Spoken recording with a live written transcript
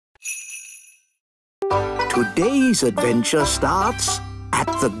Today's adventure starts at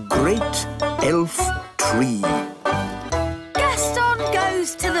the Great Elf Tree. Gaston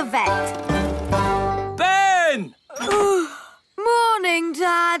goes to the vet. Ben! Morning,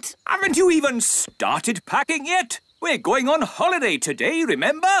 Dad. Haven't you even started packing yet? We're going on holiday today,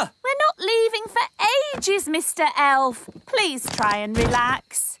 remember? We're not leaving for ages, Mr. Elf. Please try and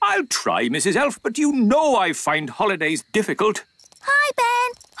relax. I'll try, Mrs. Elf, but you know I find holidays difficult. Hi,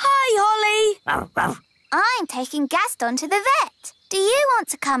 Ben. Hi, Holly. I'm taking Gaston to the vet. Do you want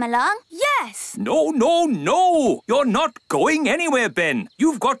to come along? Yes. No. You're not going anywhere, Ben.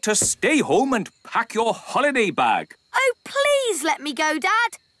 You've got to stay home and pack your holiday bag. Oh, please let me go,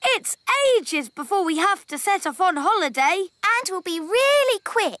 Dad. It's ages before we have to set off on holiday. And we'll be really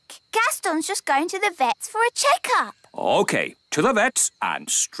quick. Gaston's just going to the vet's for a checkup. OK, to the vets and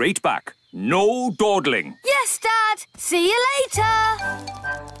straight back. No dawdling. Yes, Dad. See you later.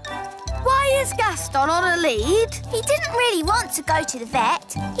 Why is Gaston on a lead? He didn't really want to go to the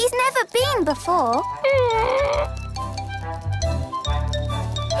vet. He's never been before.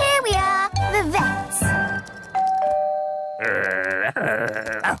 Here we are, the vets.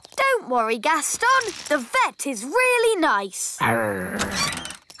 Don't worry, Gaston. The vet is really nice.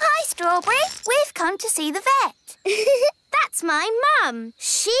 Hi, Strawberry. We've come to see the vet. That's my mum.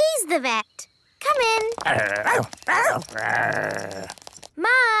 She's the vet. Come in.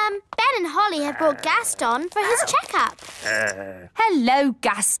 Mum, Ben and Holly have brought Gaston for his checkup. Hello,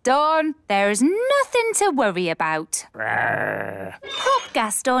 Gaston. There's nothing to worry about. Prop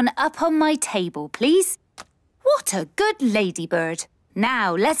Gaston up on my table, please. What a good ladybird.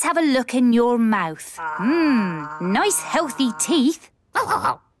 Now, let's have a look in your mouth. Nice healthy teeth.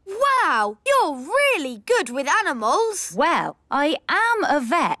 Wow, you're really good with animals. Well, I am a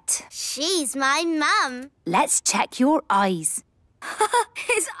vet. She's my mum. Let's check your eyes.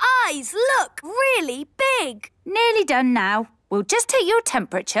 His eyes look really big. Nearly done now. We'll just take your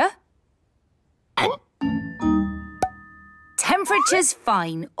temperature. Temperature's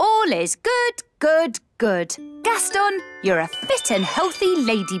fine. All is good. Gaston, you're a fit and healthy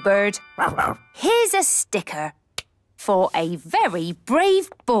ladybird. Here's a sticker for a very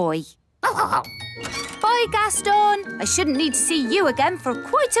brave boy. Bye, Gaston. I shouldn't need to see you again for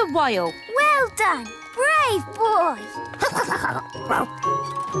quite a while. Well done. Brave boy.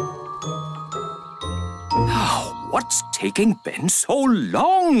 What's taking Ben so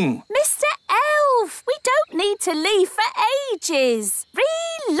long? Mr. Elf, we don't need to leave for ages.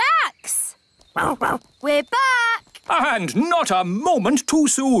 Relax. We're back. And not a moment too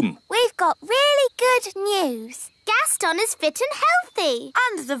soon. We've got really good news. Gaston is fit and healthy.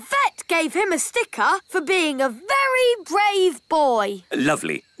 And the vet gave him a sticker for being a very brave boy.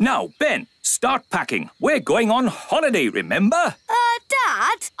 Lovely. Now, Ben, start packing. We're going on holiday, remember?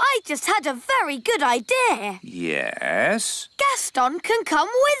 Dad, I just had a very good idea. Yes? Gaston can come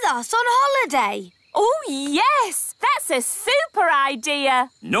with us on holiday. Oh, yes. That's a super idea.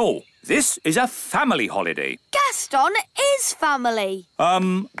 No, this is a family holiday. Gaston is family.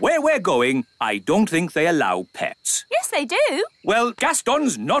 Where we're going, I don't think they allow pets. Yes, they do. Well,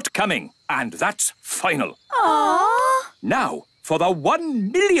 Gaston's not coming, and that's final. Aww. Now, for the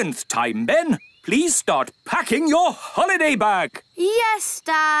 1,000,000th time, Ben, please start packing your holiday bag. Yes,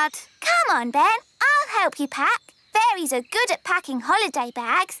 Dad. Come on, Ben. I'll help you pack. Fairies are good at packing holiday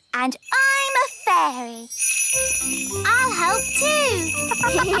bags, and I'm a fairy. I'll help too.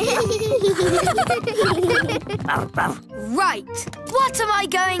 Right. What am I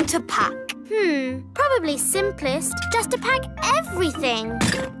going to pack? Probably simplest, just to pack everything.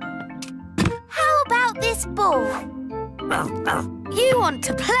 How about this ball? You want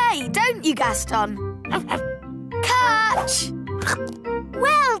to play, don't you, Gaston? Catch!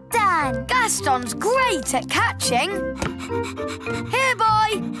 Well done. Gaston's great at catching. Here,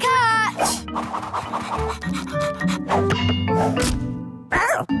 boy, catch!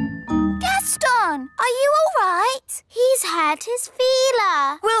 Gaston, are you all right? He's hurt his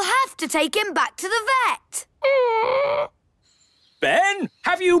feeler. We'll have to take him back to the vet. Ben,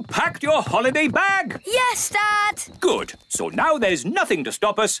 have you packed your holiday bag? Yes, Dad. Good. So now there's nothing to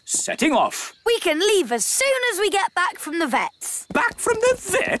stop us setting off. We can leave as soon as we get back from the vets. Back from the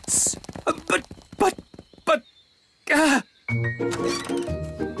vets? But...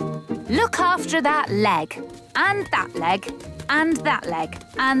 Look after that leg, and that leg, and that leg,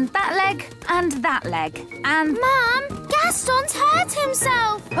 and that leg, and that leg, and... Mum, Gaston's hurt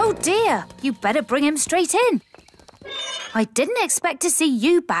himself. Oh, dear. You better bring him straight in. I didn't expect to see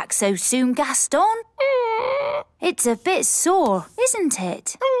you back so soon, Gaston. It's a bit sore, isn't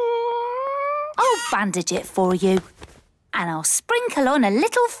it? I'll bandage it for you. And I'll sprinkle on a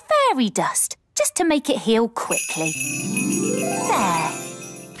little fairy dust, just to make it heal quickly. There.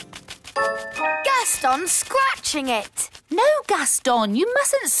 Gaston's scratching it. No, Gaston, you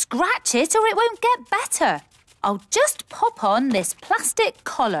mustn't scratch it or it won't get better. I'll just pop on this plastic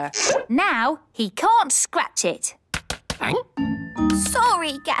collar. Now he can't scratch it.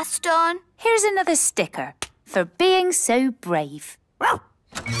 Sorry, Gaston. Here's another sticker for being so brave.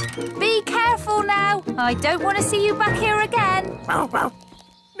 Be careful now. I don't want to see you back here again.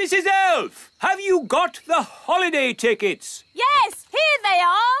 Mrs. Elf, have you got the holiday tickets? Yes, here they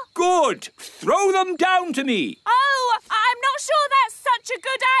are. Good. Throw them down to me. Oh, I'm not sure that's such a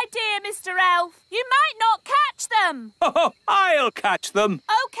good idea, Mr. Elf. You might not catch them. I'll catch them.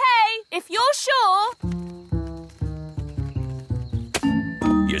 OK, if you're sure.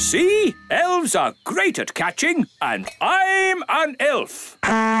 You see, elves are great at catching, and I'm an elf.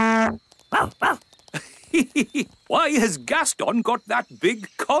 Why has Gaston got that big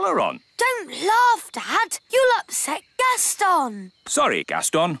collar on? Don't laugh, Dad. You'll upset Gaston. Sorry,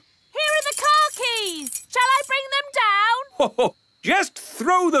 Gaston. Here are the car keys. Shall I bring them down? Just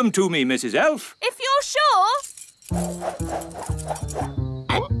throw them to me, Mrs. Elf. If you're sure.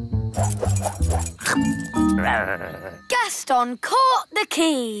 Gaston caught the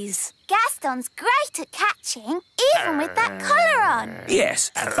keys. Gaston's great at catching, even with that collar on.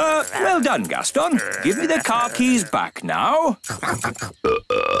 Yes. Well done, Gaston. Give me the car keys back now.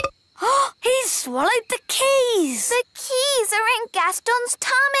 He's swallowed the keys. The keys are in Gaston's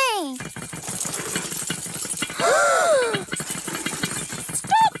tummy.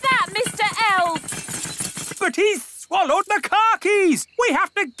 Stop that, Mr. Elf. But he's swallowed the car keys. We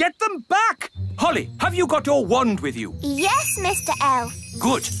have to get them back. Holly, have you got your wand with you? Yes, Mr. Elf.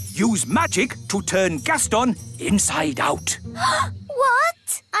 Good. Use magic to turn Gaston inside out.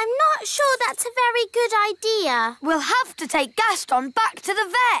 What? I'm not sure that's a very good idea. We'll have to take Gaston back to the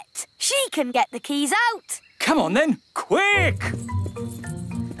vet. She can get the keys out. Come on then, quick!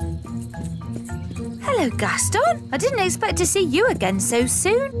 Hello, Gaston. I didn't expect to see you again so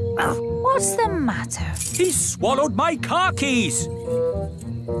soon. What's the matter? He swallowed my car keys.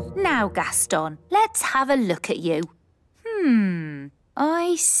 Now, Gaston, let's have a look at you.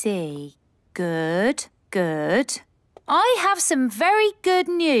 I see. Good, good. I have some very good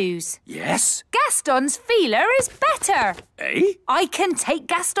news. Yes? Gaston's feeler is better. Eh? I can take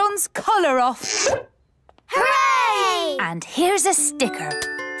Gaston's collar off. Hooray! And here's a sticker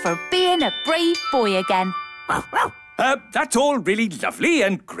for being a brave boy again. That's all really lovely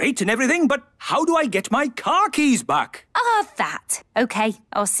and great and everything, but how do I get my car keys back? That. OK,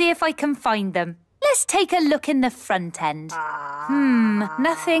 I'll see if I can find them. Let's take a look in the front end.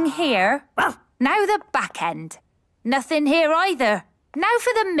 Nothing here. Now the back end. Nothing here either. Now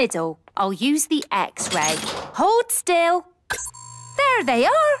for the middle. I'll use the X-ray. Hold still. There they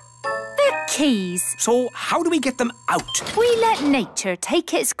are. The keys. So how do we get them out? We let nature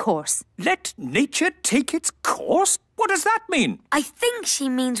take its course. Let nature take its course? What does that mean? I think she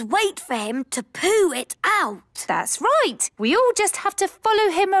means wait for him to poo it out. That's right. We all just have to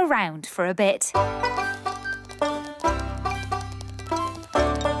follow him around for a bit.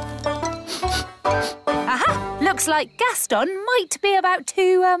 Aha! Looks like Gaston might be about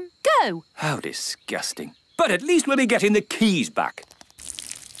to, go. How disgusting. But at least we'll be getting the keys back.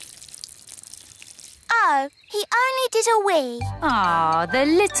 Oh, he only did a wee. Ah, the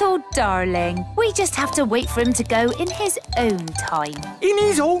little darling. We just have to wait for him to go in his own time. In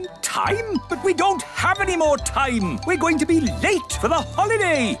his own time? But we don't have any more time. We're going to be late for the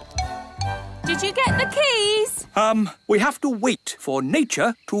holiday. Did you get the keys? We have to wait for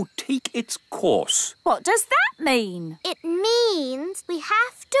nature to take its course. What does that mean? It means we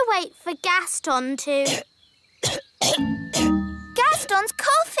have to wait for Gaston to... Gaston's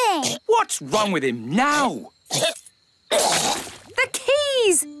coughing. What's wrong with him now? The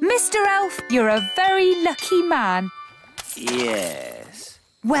keys! Mr. Elf, you're a very lucky man. Yes.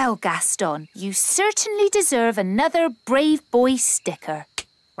 Well, Gaston, you certainly deserve another Brave Boy sticker.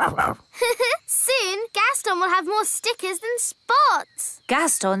 Soon, Gaston will have more stickers than spots.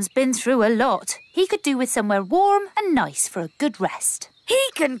 Gaston's been through a lot. He could do with somewhere warm and nice for a good rest. He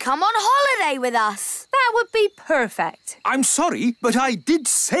can come on holiday with us. That would be perfect. I'm sorry, but I did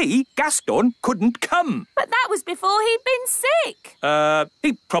say Gaston couldn't come. But that was before he'd been sick.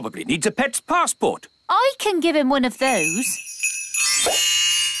 He probably needs a pet's passport. I can give him one of those.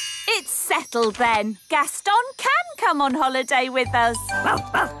 It's settled then. Gaston can come on holiday with us.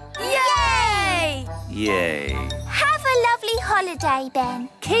 Yay! Yay. Have a lovely holiday, Ben.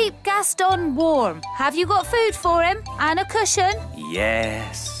 Keep Gaston warm. Have you got food for him? And a cushion?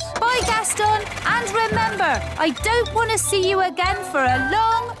 Yes. Bye, Gaston. And remember, I don't want to see you again for a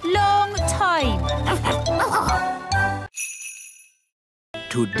long, long time.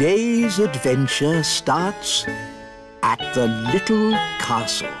 Today's adventure starts at the little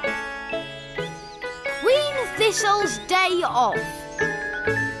castle. Queen Thistle's day off.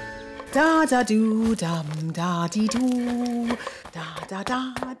 Da-da-doo-dum-da-dee-doo.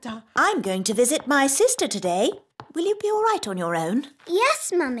 Da-da-da-da. I'm going to visit my sister today. Will you be all right on your own?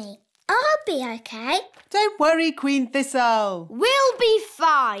 Yes, Mummy. I'll be okay. Don't worry, Queen Thistle. We'll be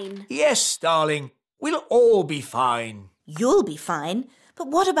fine. Yes, darling. We'll all be fine. You'll be fine. But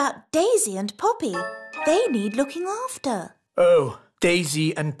what about Daisy and Poppy? They need looking after. Oh,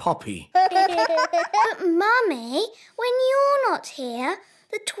 Daisy and Poppy. But, Mummy, when you're not here,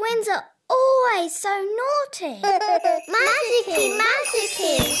 the twins are always so naughty. Magicy,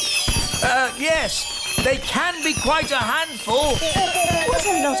 magicy. Yes. They can be quite a handful. What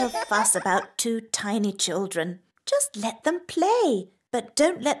a lot of fuss about two tiny children. Just let them play, but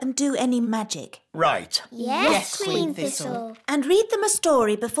don't let them do any magic. Right. Yes, Queen Thistle. And read them a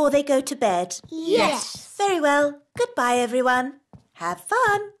story before they go to bed. Yes. Very well. Goodbye, everyone. Have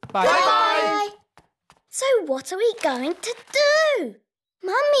fun. Bye. So what are we going to do?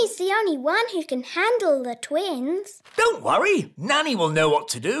 Mummy's the only one who can handle the twins. Don't worry. Nanny will know what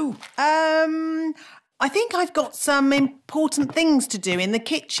to do. I think I've got some important things to do in the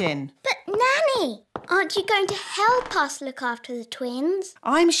kitchen. But, Nanny, aren't you going to help us look after the twins?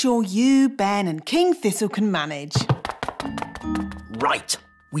 I'm sure you, Ben and King Thistle can manage. Right.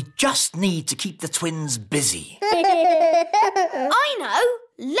 We just need to keep the twins busy. I know.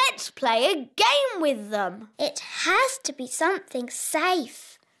 Let's play a game with them. It has to be something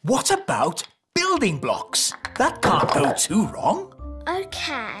safe. What about building blocks? That can't go too wrong. OK.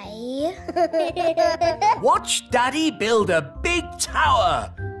 Watch Daddy build a big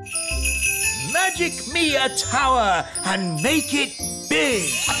tower. Magic me a tower and make it big.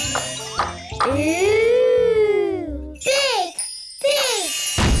 Ooh! Big!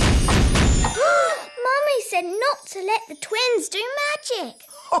 Mummy said not to let the twins do magic.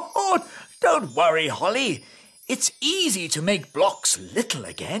 Oh, don't worry, Holly. It's easy to make blocks little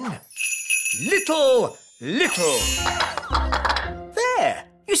again. Little. There.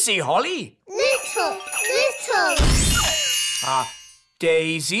 You see, Holly? Little.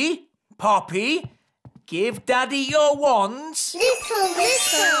 Daisy, Poppy, give Daddy your wands. Little.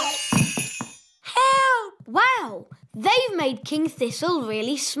 Help! Wow, they've made King Thistle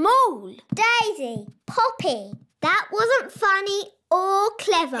really small. Daisy, Poppy, that wasn't funny or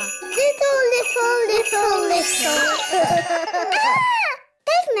clever. Little.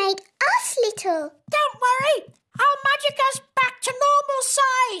 They've made us little. Don't worry. I'll magic us back to normal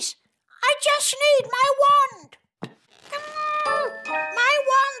size. I just need my wand. My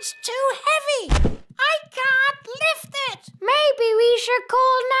wand's too heavy. I can't lift it. Maybe we should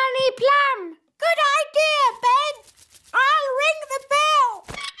call Nanny Plum. Good idea, Ben. I'll ring the bell.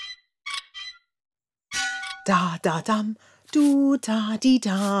 Da-da-dum,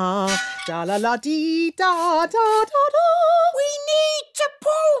 do-da-dee-da, da-la-la-dee-da-da-da-da. We need to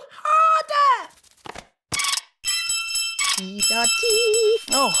pull harder. Dee-da-dee.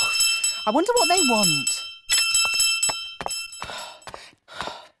 Oh, I wonder what they want.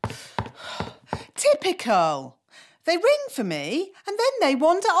 Typical. They ring for me and then they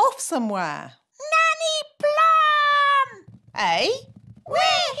wander off somewhere. Nanny Plum! Eh?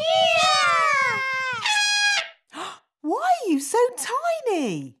 We're here! Why are you so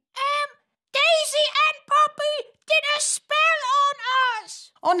tiny? Daisy and Poppy did a spell on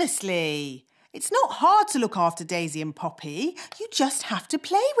us. Honestly, it's not hard to look after Daisy and Poppy. You just have to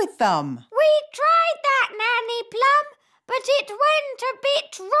play with them. We tried that, Nanny Plum, but it went a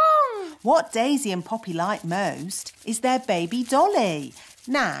bit wrong. What Daisy and Poppy like most is their baby dolly.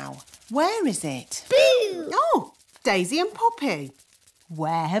 Now, where is it? Boo! Oh, Daisy and Poppy.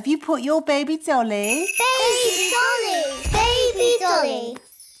 Where have you put your baby dolly? Baby Dolly.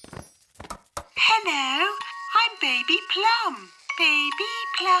 Hello, I'm Baby Plum. Baby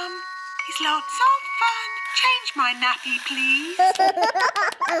Plum is lots of fun. Change my nappy, please.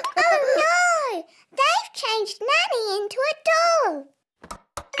 Oh no! They've changed Nanny into a doll.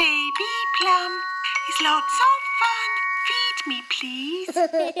 Baby Plum is lots of fun. Feed me, please.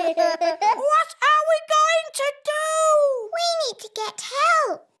 What are we going to do? We need to get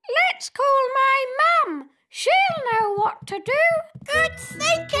help. Let's call my mum. She'll know what to do. Good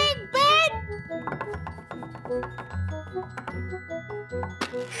thinking, Ben.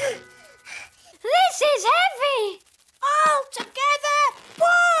 This is heavy. All together,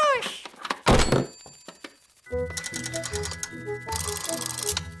 push!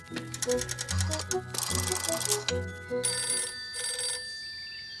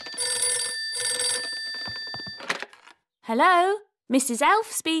 Hello? Mrs. Elf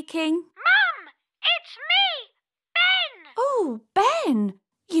speaking. Mum, it's me, Ben. Oh, Ben,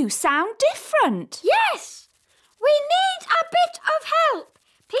 you sound different. Yes, we need a bit of help.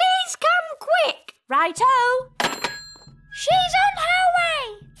 Please come quick. Righto. She's on her way.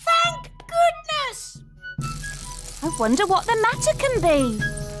 Thank goodness. I wonder what the matter can be.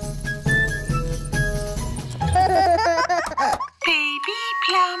 Baby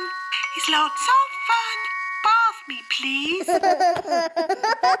Plum is lots of fun. Bath me, please.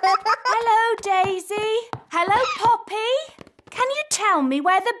 Hello, Daisy. Hello, Poppy. Can you tell me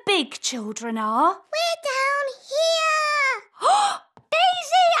where the big children are? We're down here.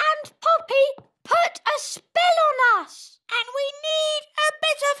 Daisy and Poppy put a spell on us, and we need a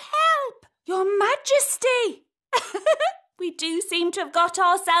bit of help. Your Majesty. We do seem to have got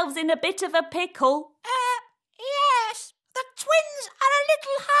ourselves in a bit of a pickle. Yes, the twins are a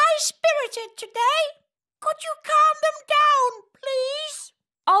little high-spirited today. Could you calm them down, please?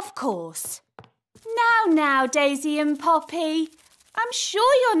 Of course. Now, Daisy and Poppy. I'm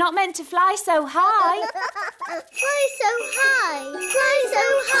sure you're not meant to fly so high. Fly so high, fly so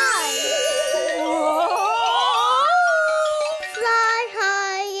high. Fly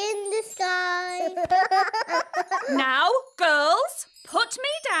high in the sky. Now, girls, put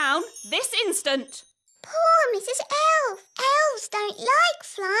me down this instant. Poor Mrs. Elf. Elves don't like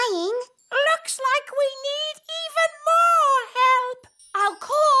flying. Looks like we need even more help. I'll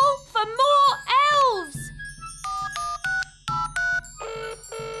call for more elves.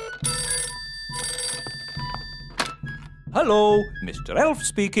 Hello, Mr. Elf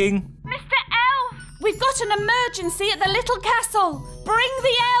speaking. Mr. Elf! We've got an emergency at the little castle. Bring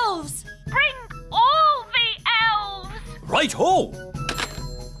the elves. Bring all the elves. Right-ho!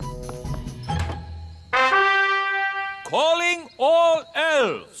 Calling all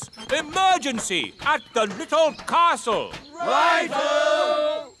elves. Emergency at the little castle.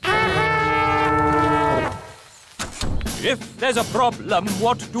 Right-ho! If there's a problem,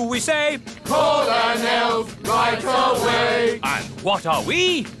 what do we say? Call an elf right away. And what are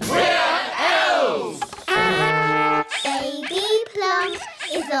we? We're elves! Baby Plum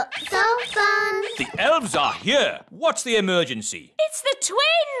is lots of fun. The elves are here. What's the emergency? It's the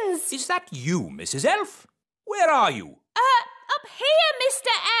twins. Is that you, Mrs. Elf? Where are you? Up here,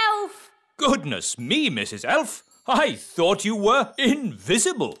 Mr. Elf. Goodness me, Mrs. Elf. I thought you were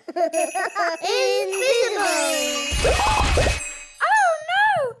invisible. Invisible. Oh,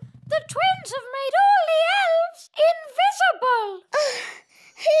 no! The twins have made all the elves invisible.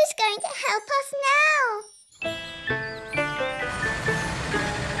 Who's going to help us now?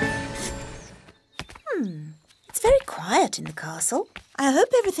 It's very quiet in the castle. I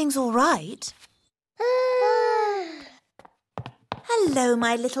hope everything's all right. Hello,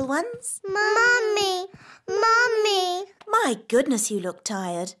 my little ones. Mummy. My goodness, you look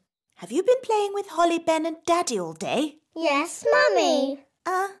tired. Have you been playing with Holly, Ben and Daddy all day? Yes, Mummy.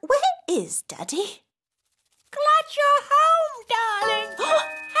 Where is Daddy? Glad you're home, darling.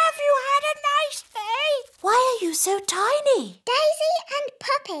 Have you had a nice day? Why are you so tiny? Daisy and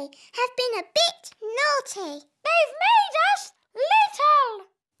Puppy have been a bit naughty. They've made us little.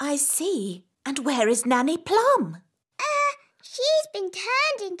 I see. And where is Nanny Plum? She's been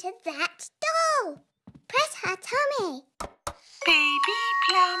turned into that doll. Press her tummy. Baby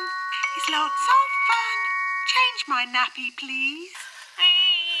Plum is lots of fun. Change my nappy, please.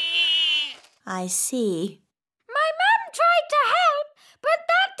 I see. My mum tried to help, but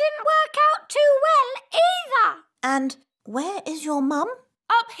that didn't work out too well either. And where is your mum?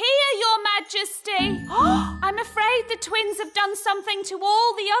 Up here, Your Majesty. I'm afraid the twins have done something to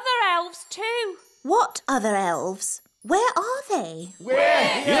all the other elves too. What other elves? Where are they? We're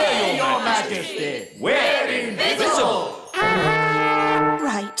here, Your Majesty. We're invisible.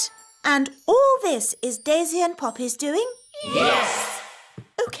 Right. And all this is Daisy and Poppy's doing? Yes.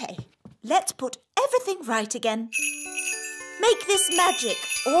 OK, let's put everything right again. Make this magic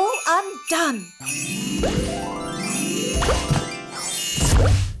all undone.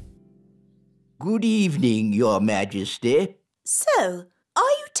 Good evening, Your Majesty. So,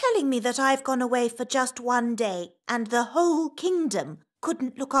 are you telling me that I've gone away for just one day and the whole kingdom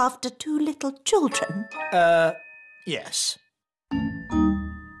couldn't look after two little children? Yes.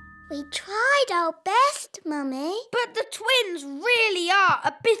 We tried our best, Mummy. But the twins really are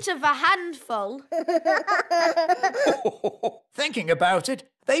a bit of a handful. Thinking about it,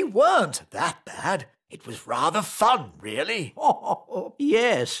 they weren't that bad. It was rather fun, really. Oh,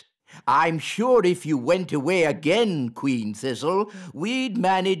 yes. I'm sure if you went away again, Queen Thistle, we'd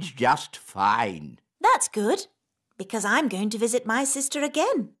manage just fine. That's good, because I'm going to visit my sister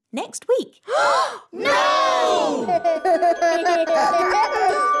again. next week. No!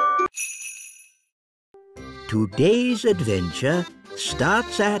 Today's adventure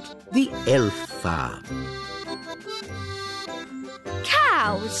starts at the elf farm.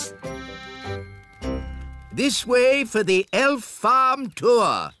 Cows. This way for the elf farm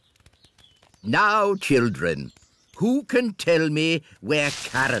tour. Now, children, who can tell me where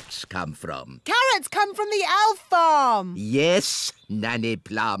carrots come from? Carrots come from the elf farm. Yes, Nanny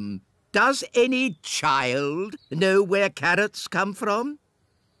Plum. Does any child know where carrots come from?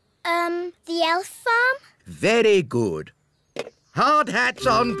 The elf farm? Very good. Hard hats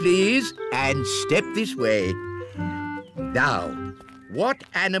on, please, and step this way. Now, what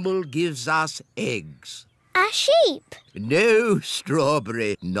animal gives us eggs? A sheep. No,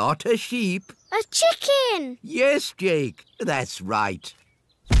 Strawberry, not a sheep. A chicken. Yes, Jake, that's right.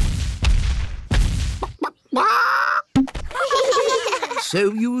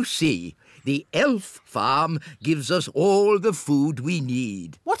 So you see, the elf farm gives us all the food we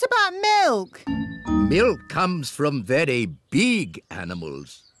need. What about milk? Milk comes from very big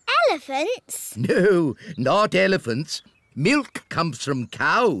animals. Elephants? No, not elephants. Milk comes from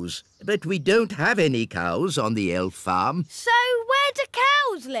cows, but we don't have any cows on the elf farm. So where do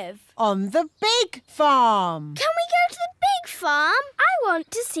cows live? On the big farm. Can we go to the big farm? I want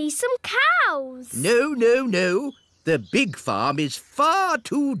to see some cows. No, no, no. The big farm is far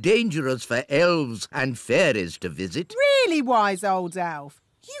too dangerous for elves and fairies to visit. Really, wise old elf.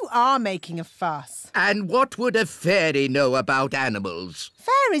 You are making a fuss. And what would a fairy know about animals?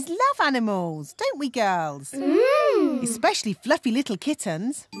 Fairies love animals, don't we, girls? Especially fluffy little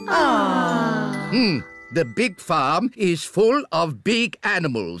kittens. The big farm is full of big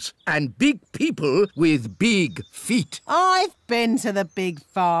animals and big people with big feet. I've been to the big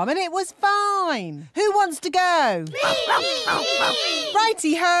farm and it was fine. Who wants to go?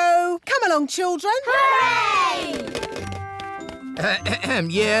 Righty-ho. Come along, children. Hooray!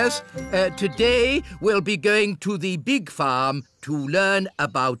 Yes, today we'll be going to the big farm to learn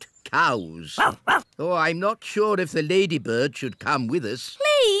about cows. Oh, I'm not sure if the ladybird should come with us.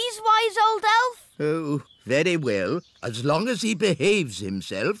 Please, wise old elf. Oh, very well, as long as he behaves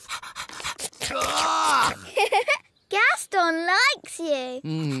himself. Gaston likes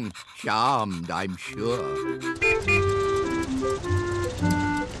you. Charmed, I'm sure.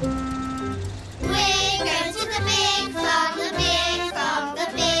 We're going to the big farm, the big farm, the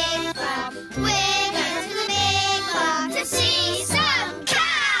big farm. We're going to the big farm to see some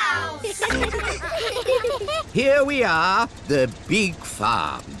cows. Here we are, the big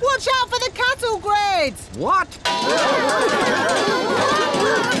farm. Watch out for the cattle grids. What?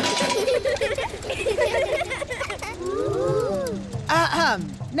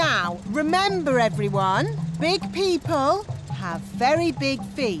 Now, remember everyone, big people have very big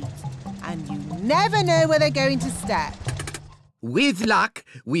feet and you never know where they're going to step. With luck,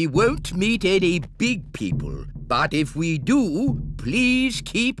 we won't meet any big people. But if we do, please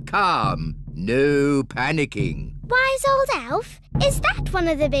keep calm. No panicking. Wise old elf, is that one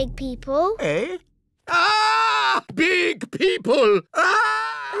of the big people? Eh? Ah! Big people!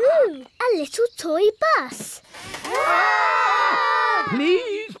 Ah! Ooh, a little toy bus.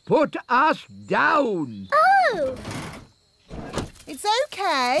 Please put us down. Oh! It's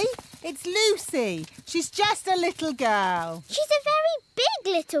okay. It's Lucy. She's just a little girl. She's a very big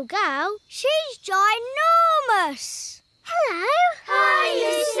little girl. She's ginormous. Hello. Hi,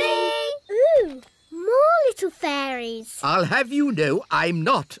 Lucy. Ooh, more little fairies. I'll have you know I'm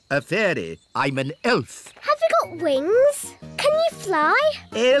not a fairy. I'm an elf. Have you got wings? Can you fly?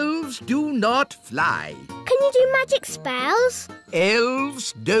 Elves do not fly. Can you do magic spells?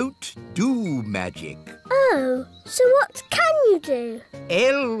 Elves don't do magic. Oh, so what can you do?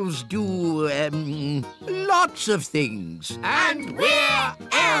 Elves do, lots of things. And we're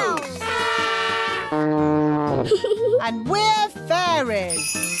elves! And we're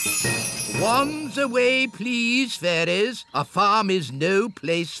fairies. Wands away, please, fairies. A farm is no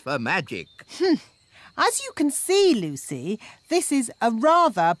place for magic. As you can see, Lucy, this is a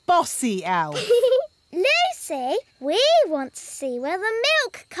rather bossy elf. Lucy, we want to see where the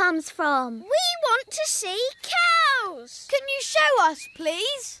milk comes from. We want to see cows. Can you show us,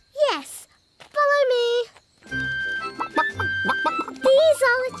 please? Yes, follow me. These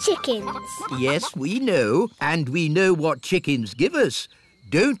are the chickens. Yes, we know. And we know what chickens give us.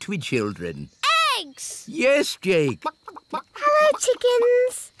 Don't we, children? Eggs. Yes, Jake. Hello,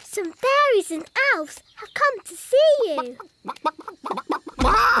 chickens. Some fairies and elves have come to see you.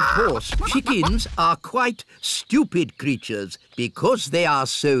 Of course, chickens are quite stupid creatures because they are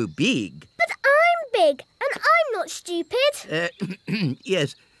so big. But I'm big and I'm not stupid.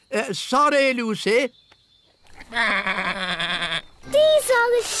 Yes, Sorry, Lucy. These are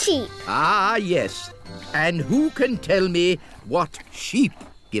the sheep. Ah, yes. And who can tell me what sheep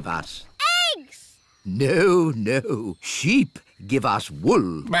give us? Eggs! No. Sheep give us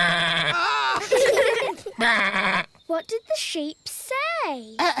wool. What did the sheep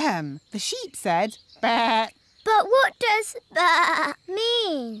say? The sheep said, "Bah." But what does "bah"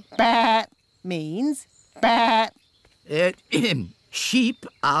 mean? Bah means bah. Sheep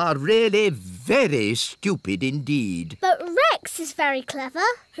are really very stupid indeed. But Rex is very clever.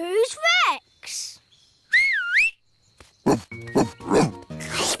 Who's Rex?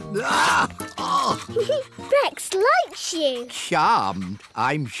 Rex likes you. Charmed,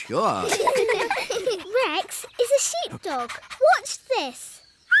 I'm sure. Rex is a sheepdog. Watch this.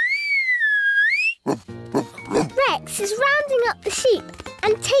 Rex is rounding up the sheep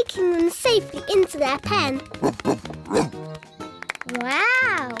and taking them safely into their pen.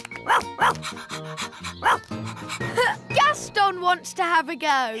 Wow! Gaston wants to have a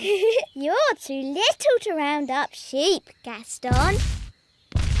go. You're too little to round up sheep, Gaston.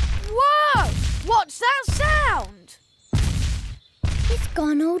 Whoa! What's that sound? It's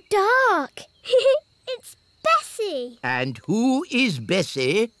gone all dark. It's Bessie. And who is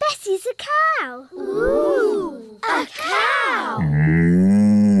Bessie? Bessie's a cow. Ooh! A cow!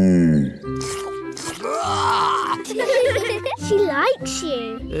 She likes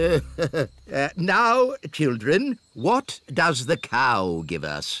you. Now, children, what does the cow give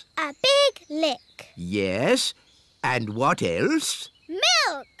us? A big lick. Yes, and what else?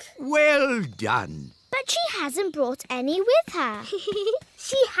 Milk. Well done. But she hasn't brought any with her.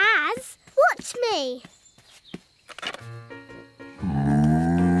 She has. Watch me.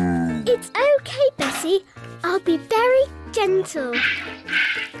 It's okay, Bessie. I'll be very gentle.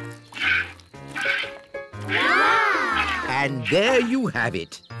 Wow! And there you have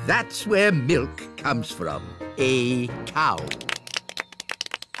it. That's where milk comes from. A cow.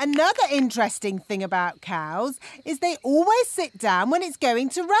 Another interesting thing about cows is they always sit down when it's going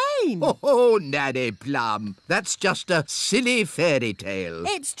to rain. Oh, Nanny Plum, that's just a silly fairy tale.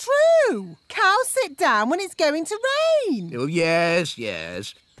 It's true. Cows sit down when it's going to rain. Oh, yes.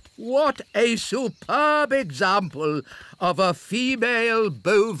 What a superb example of a female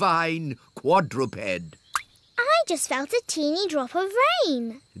bovine quadruped. I just felt a teeny drop of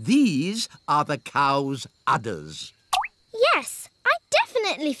rain. These are the cow's udders. Yes, I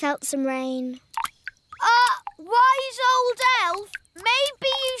definitely felt some rain. Wise old elf, maybe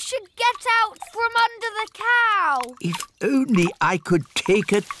you should get out from under the cow. If only I could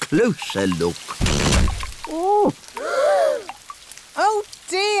take a closer look. Oh! Oh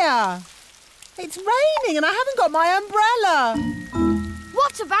dear! It's raining and I haven't got my umbrella.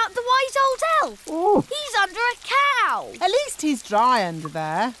 What about the wise old elf? Oh. He's under a cow. At least he's dry under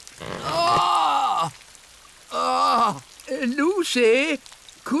there. Lucy,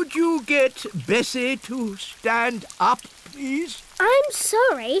 could you get Bessie to stand up, please? I'm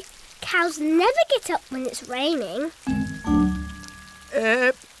sorry. Cows never get up when it's raining.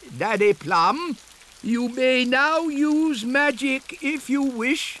 Nanny Plum, you may now use magic if you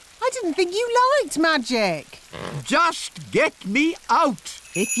wish. I didn't think you liked magic. Just get me out.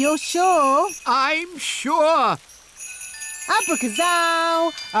 If you're sure. I'm sure.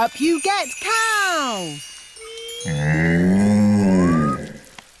 Abracadabra, up you get, cow.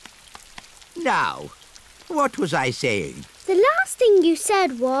 Now, what was I saying? The last thing you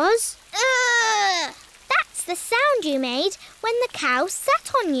said was... Ugh! That's the sound you made when the cow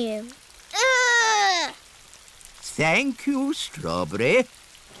sat on you. Ugh! Thank you, Strawberry.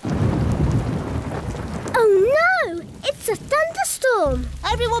 Oh no! It's a thunderstorm!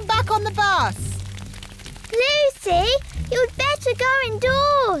 Everyone back on the bus. Lucy, you'd better go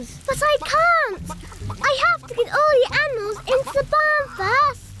indoors. But I can't. I have to get all the animals into the barn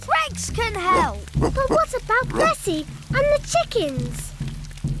first. Rex can help. But what about Bessie and the chickens?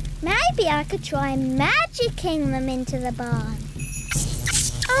 Maybe I could try magicking them into the barn.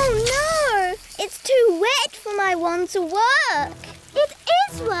 Oh no! It's too wet for my wand to work. It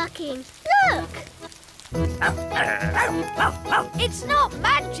is working. Look! It's not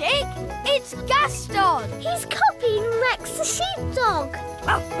magic. It's Gaston. He's copying Rex the sheepdog.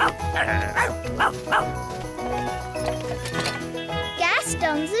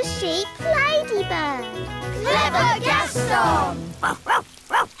 Gaston's a sheep ladybird. Clever Gaston.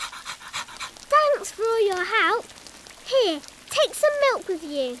 Thanks for all your help. Here, take some milk with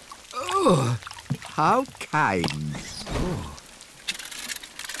you. Oh, how kind. Oh.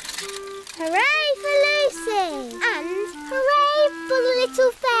 Hooray for Lucy! And hooray for the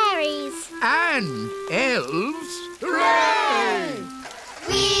little fairies! And elves. Hooray!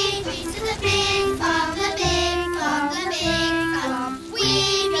 We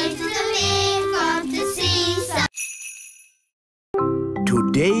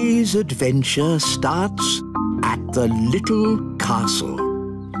Today's adventure starts at the little castle.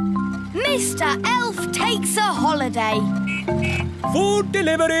 Mr. Elf takes a holiday. Food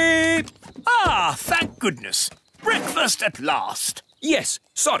delivery! Ah, thank goodness. Breakfast at last. Yes,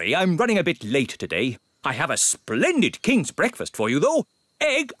 sorry, I'm running a bit late today. I have a splendid king's breakfast for you, though.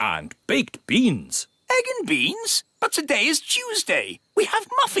 Egg and baked beans. Egg and beans? But today is Tuesday. We have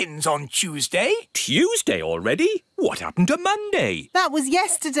muffins on Tuesday. Tuesday already? What happened to Monday? That was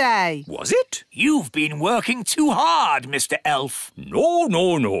yesterday. Was it? You've been working too hard, Mr. Elf.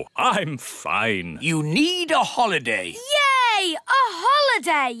 No. I'm fine. You need a holiday. Yay! A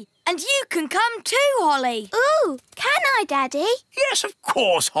holiday! And you can come too, Holly. Ooh, can I, Daddy? Yes, of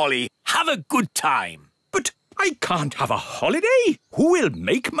course, Holly. Have a good time. But I can't have a holiday. Who will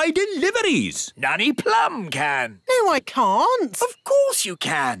make my deliveries? Nanny Plum can. No, I can't. Of course you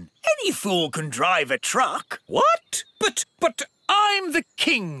can. Any fool can drive a truck. What? But... I'm the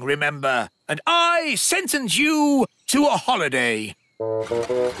king, remember, and I sentence you to a holiday.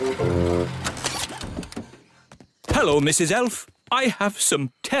 Hello, Mrs. Elf. I have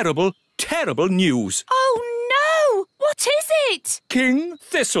some terrible news. Oh, no! What is it? King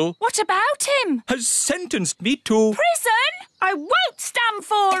Thistle What about him? has sentenced me to... Prison? I won't stand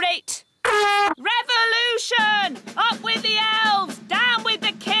for it! Revolution! Up with the elves! Down with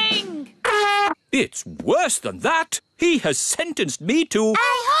the king! It's worse than that. He has sentenced me to... A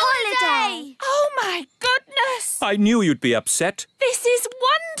holiday! Oh, my goodness! I knew you'd be upset. This is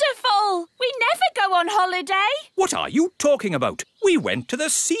wonderful! We never go on holiday. What are you talking about? We went to the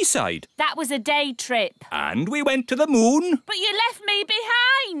seaside. That was a day trip. And we went to the moon. But you left me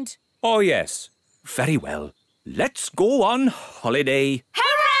behind. Oh, yes. Very well. Let's go on holiday.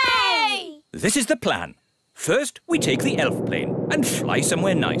 Hooray! This is the plan. First, we take the elf plane and fly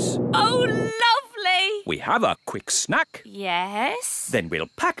somewhere nice. Oh, lovely! We have a quick snack. Yes? Then we'll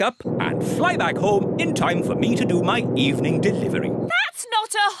pack up and fly back home in time for me to do my evening delivery. That's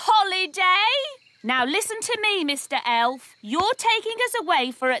not a holiday! Now listen to me, Mr. Elf. You're taking us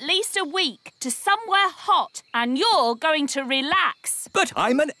away for at least a week to somewhere hot and you're going to relax. But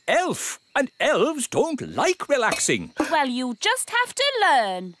I'm an elf and elves don't like relaxing. Well, you'll just have to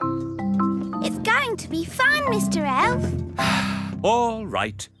learn. It's going to be fun, Mr. Elf. All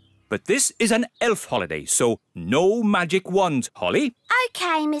right. But this is an elf holiday, so no magic wands, Holly.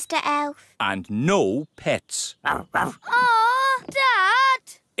 OK, Mr. Elf. And no pets. Aw,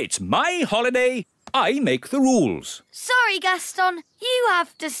 Dad! It's my holiday. I make the rules. Sorry, Gaston. You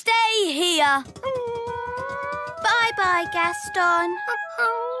have to stay here. Bye-bye, Gaston.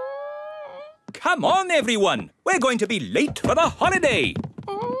 Come on, everyone. We're going to be late for the holiday.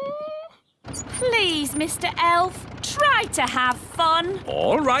 Please, Mr. Elf, try to have fun.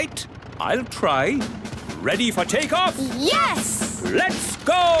 All right. I'll try. Ready for takeoff? Yes! Let's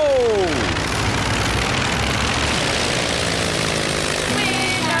go!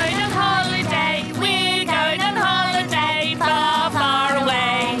 We're going on holiday. We're going on holiday. Far, far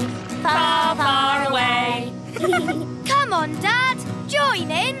away. Far, far away. Come on, Dad.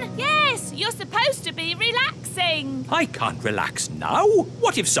 Join in. Yes, you're supposed to be relaxing. I can't relax now.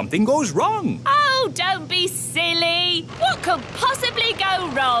 What if something goes wrong? Oh, don't be silly. What could possibly go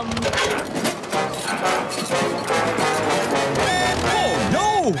wrong? Oh,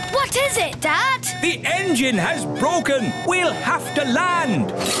 no! What is it, Dad? The engine has broken. We'll have to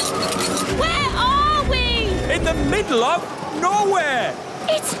land. Where are we? In the middle of nowhere.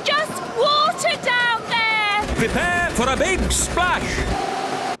 It's just water down there. Prepare for a big splash.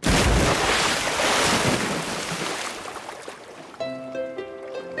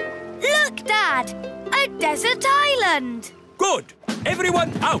 Look, Dad. A desert island. Good.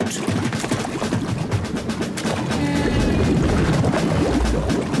 Everyone out.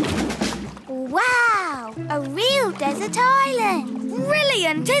 Wow, a real desert island.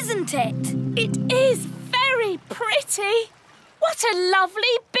 Brilliant, isn't it? It is very pretty. What a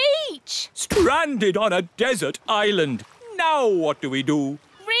lovely beach. Stranded on a desert island. Now what do we do?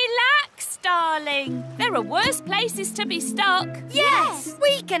 Relax, darling. There are worse places to be stuck. Yes,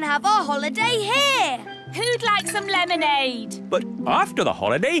 we can have our holiday here. Who'd like some lemonade? But after the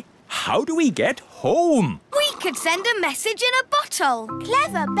holiday, how do we get home? We could send a message in a bottle.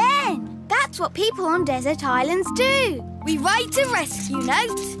 Clever, Ben. That's what people on desert islands do. We write a rescue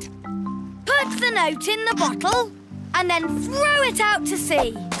note, put the note in the bottle, and then throw it out to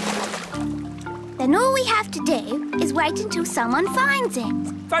sea. Then all we have to do is wait until someone finds it.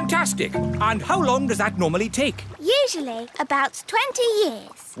 Fantastic. And how long does that normally take? Usually about 20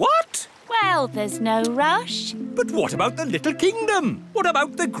 years. What? Well, Well, there's no rush. But what about the little kingdom? What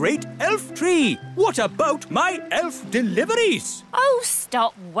about the great elf tree? What about my elf deliveries? Oh,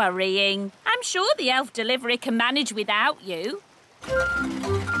 stop worrying. I'm sure the elf delivery can manage without you.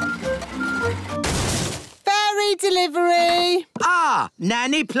 Fairy delivery. Ah,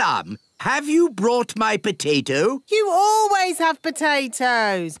 Nanny Plum, have you brought my potato? You always have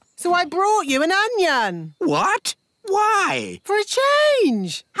potatoes, so I brought you an onion. What? Why? For a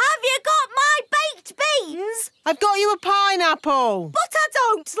change. Have you got my baked beans? I've got you a pineapple. But I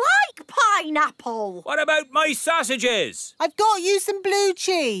don't like pineapple. What about my sausages? I've got you some blue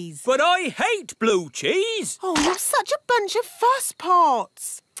cheese. But I hate blue cheese. Oh, you're such a bunch of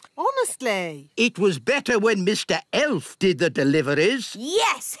fusspots. Honestly. It was better when Mr. Elf did the deliveries.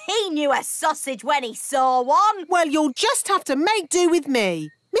 Yes, he knew a sausage when he saw one. Well, you'll just have to make do with me.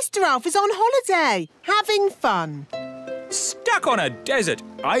 Mr. Elf is on holiday, having fun. Stuck on a desert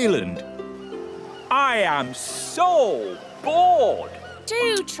island. I am so bored.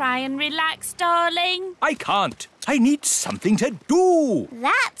 Do try and relax, darling. I can't. I need something to do.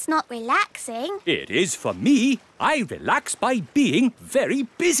 That's not relaxing. It is for me. I relax by being very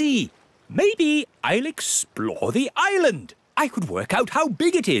busy. Maybe I'll explore the island. I could work out how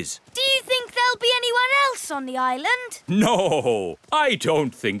big it is. Do you think there'll be anyone else on the island? No, I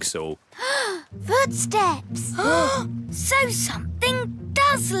don't think so. Footsteps. So something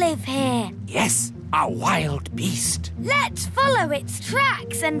does live here. Yes, a wild beast. Let's follow its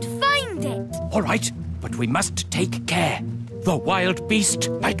tracks and find it. All right, but we must take care. The wild beast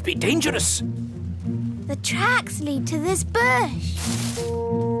might be dangerous. The tracks lead to this bush.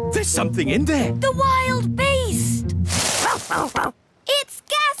 There's something in there. The wild beast. It's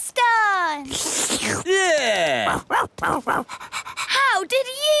Gaston! Yeah! How did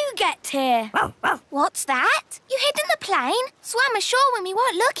you get here? What's that? You hid in the plane, swam ashore when we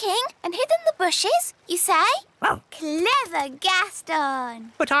weren't looking, and hid in the bushes, you say? Clever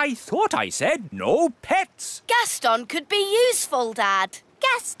Gaston. But I thought I said no pets. Gaston could be useful, Dad.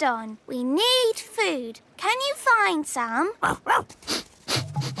 Gaston, we need food. Can you find some?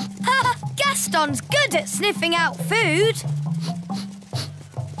 Gaston's good at sniffing out food.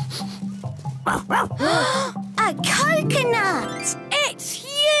 A coconut! It's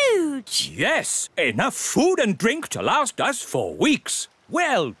huge! Yes, enough food and drink to last us for weeks.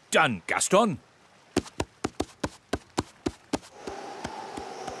 Well done, Gaston.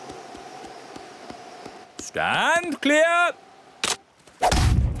 Stand clear.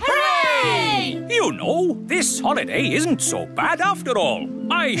 Hooray! You know, this holiday isn't so bad after all.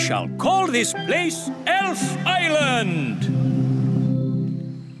 I shall call this place Elf Island.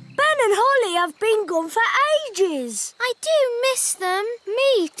 Ben and Holly have been gone for ages. I do miss them.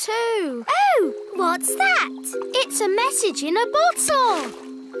 Me too. Oh, what's that? It's a message in a bottle.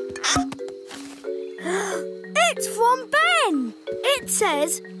 It's from Ben. It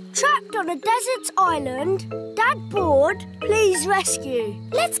says, trapped on a desert island, Dad bored, please rescue.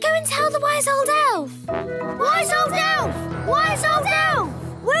 Let's go and tell the wise old elf. Wise old elf! Wise old elf!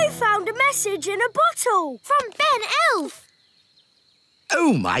 We found a message in a bottle. From Ben Elf.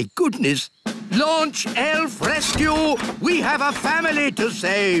 Oh, my goodness. Launch Elf Rescue. We have a family to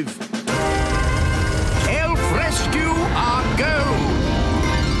save. Elf Rescue, our go.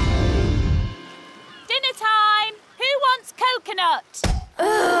 Dinner time. Who wants coconut?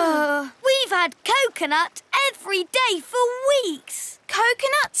 We've had coconut every day for weeks.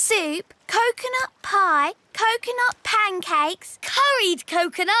 Coconut soup, coconut pie, coconut pancakes. Curried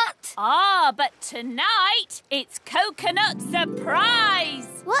coconut. Ah, but tonight it's coconut surprise.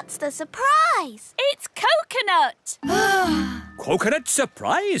 What's the surprise? It's coconut. Coconut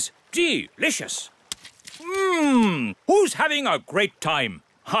surprise? Delicious. Who's having a great time?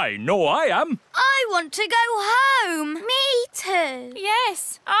 I know I am. I want to go home. Me too.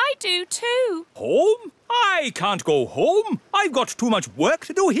 Yes, I do too. Home? I can't go home. I've got too much work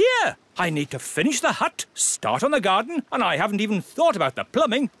to do here. I need to finish the hut, start on the garden, and I haven't even thought about the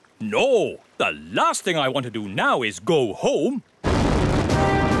plumbing. No, the last thing I want to do now is go home.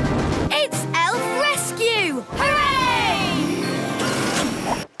 It's Elf Rescue! Hooray!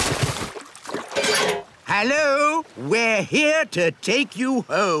 Hello, we're here to take you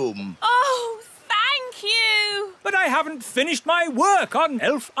home. Oh, thank you. But I haven't finished my work on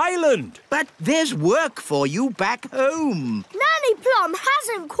Elf Island. But there's work for you back home. Nanny Plum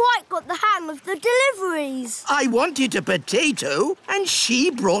hasn't quite got the hang of the deliveries. I wanted a potato and she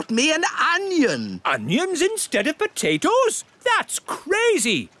brought me an onion. Onions instead of potatoes? That's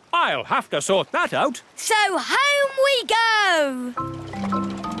crazy. I'll have to sort that out. So home we go.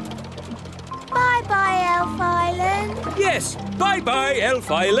 Bye-bye, Elf Island. Yes, bye-bye,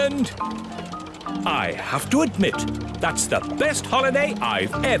 Elf Island. I have to admit, that's the best holiday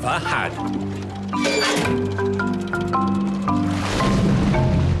I've ever had.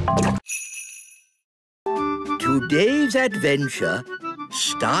 Today's adventure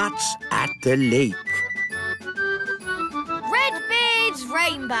starts at the lake. Redbeard's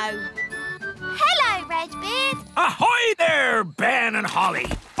rainbow. Hello, Redbeard. Ahoy there, Ben and Holly.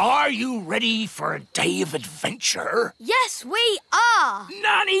 Are you ready for a day of adventure? Yes, we are.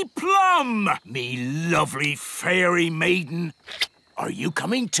 Nanny Plum, me lovely fairy maiden. Are you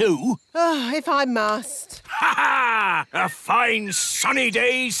coming too? Oh, if I must. Ha ha! A fine sunny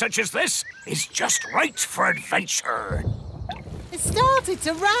day such as this is just right for adventure. It started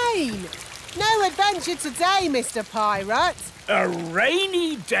to rain. No adventure today, Mr. Pirate. A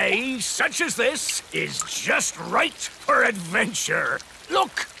rainy day such as this is just right for adventure.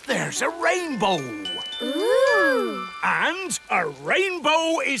 Look, there's a rainbow. Ooh. And a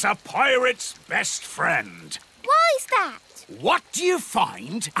rainbow is a pirate's best friend. Why's that? What do you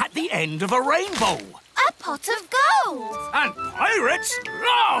find at the end of a rainbow? A pot of gold. And pirates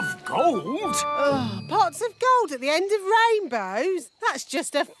love gold. Oh, pots of gold at the end of rainbows? That's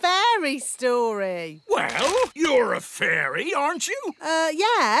just a fairy story. Well, you're a fairy, aren't you?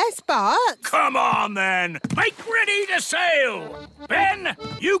 Yes, but... Come on, then. Make ready to sail. Ben,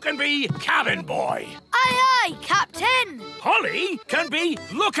 you can be cabin boy. Aye, aye, Captain. Holly can be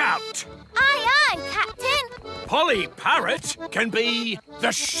lookout. Aye, aye, Captain. Polly Parrot can be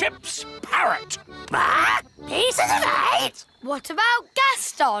the ship's parrot. Pieces of 8. What about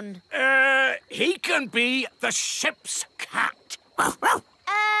Gaston? He can be the ship's cat.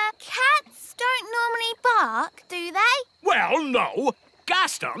 Cats don't normally bark, do they? Well, no.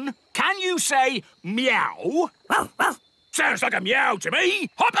 Gaston, can you say meow? Sounds like a meow to me.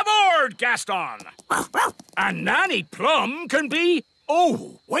 Hop aboard, Gaston. And Nanny Plum can be...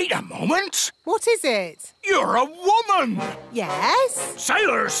 Oh, wait a moment. What is it? You're a woman. Yes?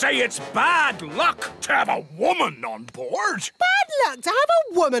 Sailors say it's bad luck to have a woman on board. Bad luck to have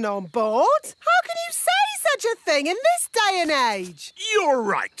a woman on board? How can you say such a thing in this day and age? You're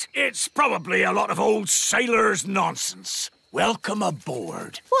right. It's probably a lot of old sailors' nonsense. Welcome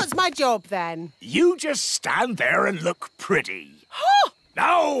aboard. What's my job, then? You just stand there and look pretty. Huh!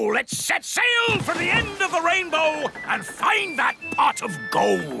 Now, let's set sail for the end of the rainbow and find that pot of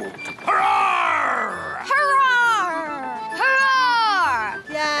gold. Hurrah! Hurrah! Hurrah!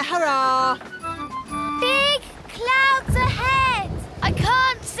 Yeah, hurrah! Big clouds ahead. I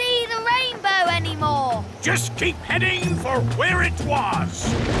can't see the rainbow anymore. Just keep heading for where it was.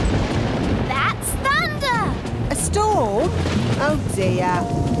 That's thunder. A storm? Oh, dear.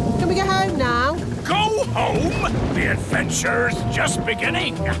 Can we go home now? Go home? The adventure's just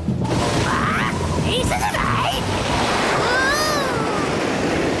beginning. Pieces of 8.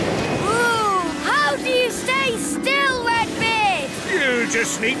 Ooh, how do you stay still, Redbeard? You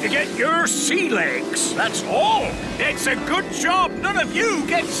just need to get your sea legs, that's all. It's a good job none of you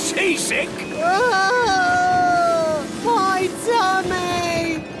get seasick. Oh, my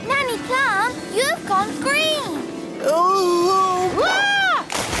tummy! Nanny Plum, you've gone green. Oh!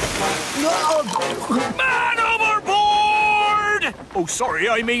 Man overboard! Oh, sorry,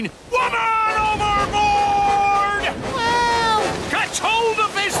 I mean woman overboard! Help! Catch hold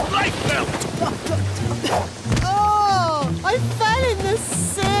of this lifebelt! Oh, I fell in the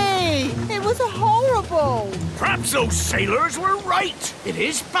sea. It was horrible. Perhaps those sailors were right. It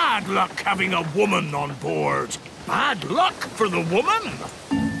is bad luck having a woman on board. Bad luck for the woman.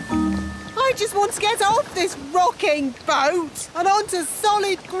 I just want to get off this rocking boat and onto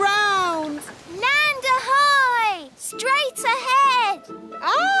solid ground. Land ahoy! Straight ahead.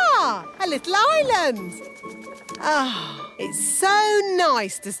 Ah, a little island. Ah, it's so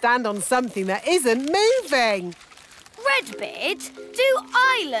nice to stand on something that isn't moving. Redbeard, do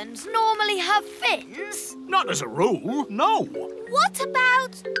islands normally have fins? Not as a rule, no. What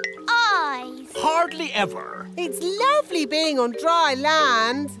about eyes? Hardly ever. It's lovely being on dry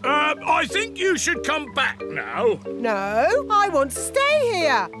land. I think you should come back now. No, I want to stay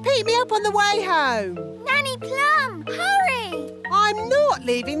here. Pick me up on the way home. Nanny Plum, hurry! I'm not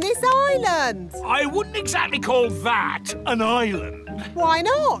leaving this island. I wouldn't exactly call that an island. Why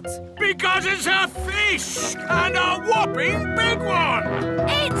not? Because it's a fish, and a whopping big one.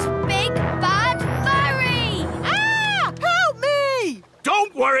 It's Big Bad Furry! Ah! Help me!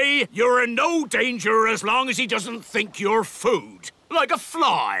 Don't worry, you're in no danger as long as he doesn't think you're food. Like a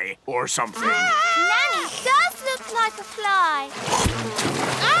fly or something. Nanny does look like a fly.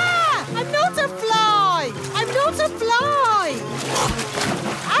 Ah! I'm not a fly! I'm not a fly!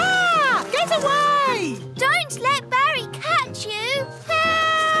 Ah! Get away! Don't let Barry catch you.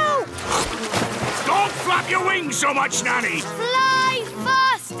 Help! flap your wings so much, Nanny? Fly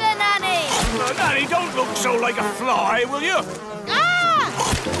faster, Nanny! Nanny, don't look so like a fly, will you? Ah!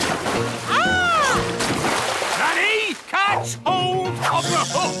 Ah! Nanny, catch hold of the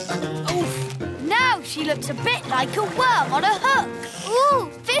hook! Oof! Now she looks a bit like a worm on a hook. Ooh,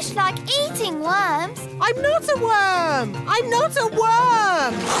 fish like eating worms. I'm not a worm! I'm not a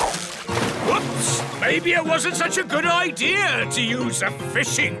worm! Whoops! Maybe it wasn't such a good idea to use a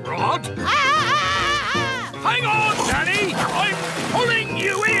fishing rod. Hang on, Nanny! I'm pulling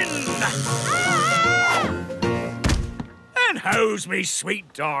you in! And how's me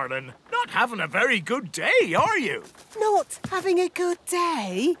sweet darling? Not having a very good day, are you? Not having a good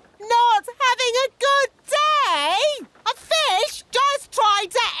day? Not having a good day? A fish just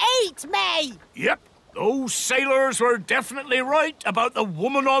tried to eat me! Yep, those sailors were definitely right about the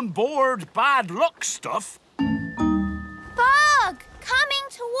woman on board bad luck stuff. Fog! Coming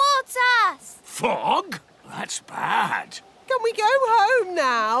towards us! Fog? That's bad. Can we go home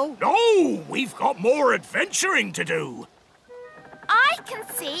now? No, we've got more adventuring to do. I can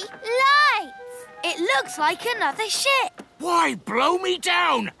see lights. It looks like another ship. Why, blow me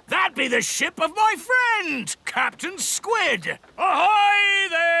down! That'd be the ship of my friend, Captain Squid. Ahoy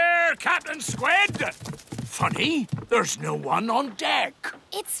there, Captain Squid! Funny, there's no one on deck.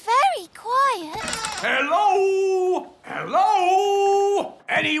 It's very quiet. Hello? Hello?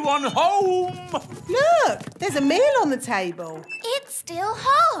 Anyone home? Look, there's a meal on the table. It's still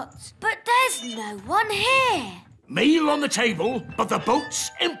hot. But there's no one here. Meal on the table, but the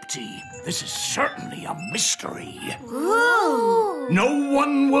boat's empty. This is certainly a mystery. Ooh. No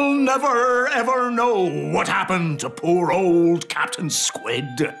one will never, ever know what happened to poor old Captain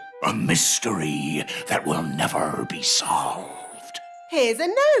Squid. A mystery that will never be solved. Here's a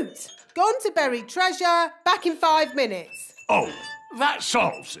note. Gone to bury treasure, back in 5 minutes. Oh, that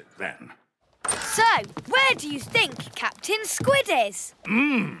solves it then. So, where do you think Captain Squid is?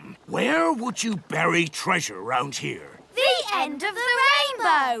 Where would you bury treasure round here? The end of the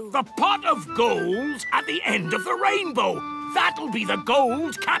rainbow. The pot of gold at the end of the rainbow. That'll be the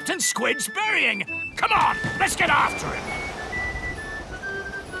gold Captain Squid's burying. Come on, let's get after him.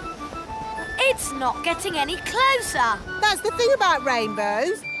 It's not getting any closer. That's the thing about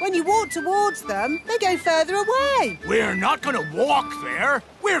rainbows. When you walk towards them, they go further away. We're not going to walk there.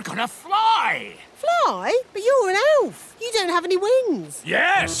 We're going to fly. Fly? But you're an elf. You don't have any wings.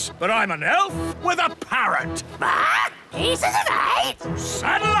 Yes, but I'm an elf with a parrot. He's right.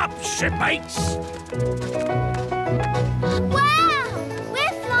 Saddle up, shipmates. Wow!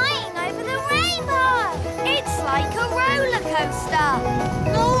 We're flying over the rainbow. It's like a roller coaster.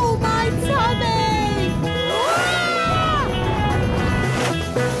 Oh, my tummy!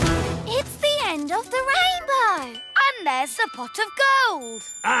 It's the end of the rainbow. And there's the pot of gold.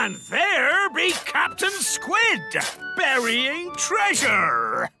 And there be Captain Squid, burying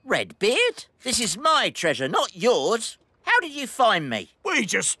treasure. Redbeard, this is my treasure, not yours. How did you find me? We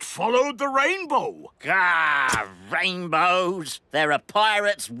just followed the rainbow. Ah, rainbows. They're a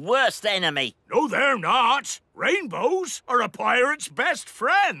pirate's worst enemy. No, they're not. Rainbows are a pirate's best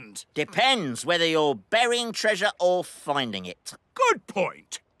friend. Depends whether you're burying treasure or finding it. Good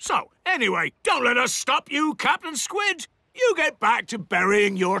point. So, anyway, don't let us stop you, Captain Squid. You get back to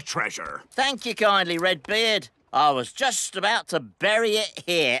burying your treasure. Thank you kindly, Redbeard. I was just about to bury it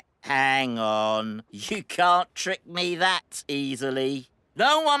here. Hang on. You can't trick me that easily.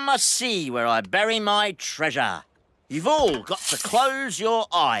 No one must see where I bury my treasure. You've all got to close your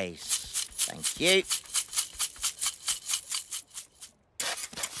eyes. Thank you.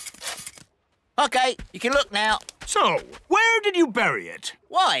 OK, you can look now. So, where did you bury it?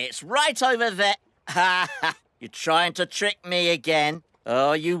 Why, it's right over there. Ha ha! You're trying to trick me again.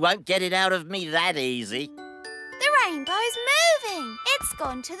 Oh, you won't get it out of me that easy. The rainbow's moving. It's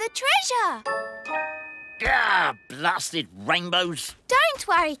gone to the treasure. Ah, blasted rainbows. Don't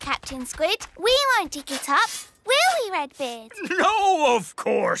worry, Captain Squid. We won't dig it up. Will we, Redbeard? No, of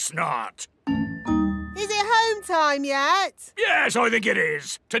course not. Is it home time yet? Yes, I think it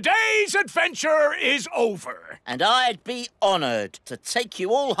is. Today's adventure is over. And I'd be honoured to take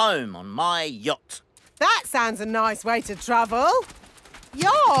you all home on my yacht. That sounds a nice way to travel.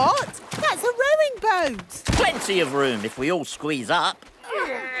 Yacht? That's a rowing boat. Plenty of room if we all squeeze up.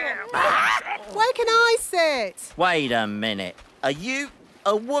 Where can I sit? Wait a minute. Are you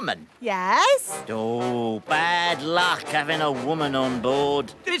a woman? Yes. Oh, bad luck having a woman on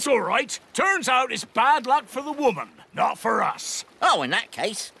board. It's all right. Turns out it's bad luck for the woman, not for us. Oh, in that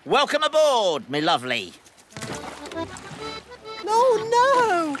case, welcome aboard, me lovely.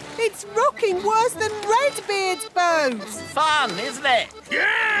 Oh, no! It's rocking worse than Redbeard's boat! Fun, isn't it?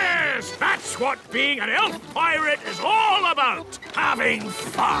 Yes! That's what being an elf pirate is all about. Having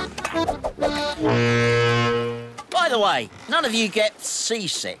fun. By the way, none of you get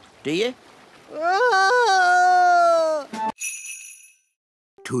seasick, do you?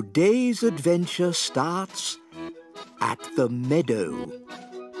 Today's adventure starts at the meadow.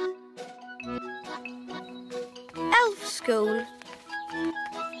 Elf school.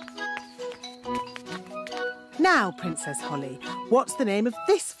 Now, Princess Holly, what's the name of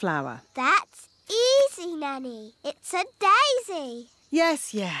this flower? That's easy, Nanny. It's a daisy.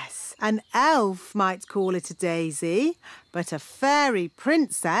 Yes, yes. An elf might call it a daisy, but a fairy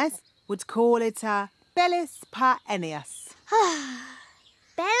princess would call it a Bellis perennius.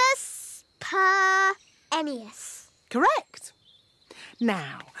 Bellis perennius. Correct.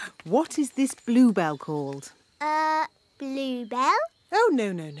 Now, what is this bluebell called? Bluebell? Oh,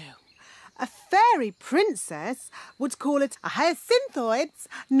 no, no, no. A fairy princess would call it a Hyacinthoids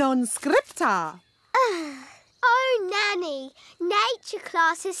non-scripta. Oh, Nanny, nature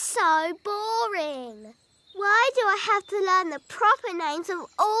class is so boring. Why do I have to learn the proper names of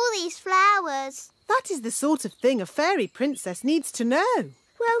all these flowers? That is the sort of thing a fairy princess needs to know.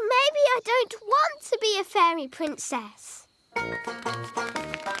 Well, maybe I don't want to be a fairy princess.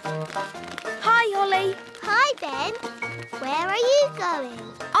 Hi, Holly. Hi, Ben. Where are you going?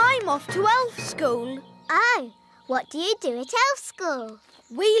 I'm off to elf school. Oh, what do you do at elf school?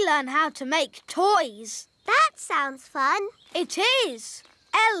 We learn how to make toys. That sounds fun. It is.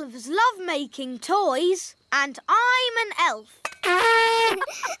 Elves love making toys, and I'm an elf. I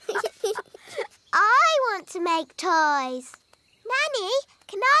want to make toys. Nanny,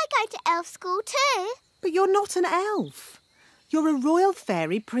 can I go to elf school too? But you're not an elf. You're a royal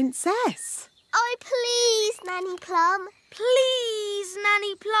fairy princess. Oh, please, Nanny Plum. Please,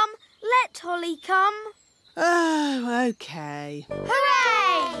 Nanny Plum, let Holly come. Oh, OK.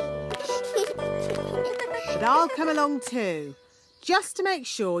 Hooray! But I'll come along too, just to make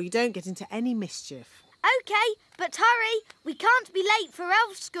sure you don't get into any mischief. OK, but hurry. We can't be late for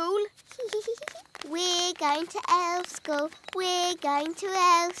elf school. We're going to elf school. We're going to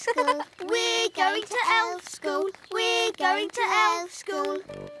elf school. We're going to elf school. We're going to elf school.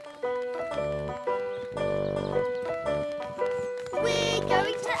 We're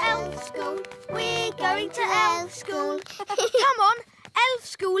going to elf school. We're going to elf school. Come on, elf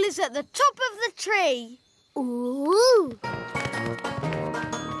school is at the top of the tree. Ooh!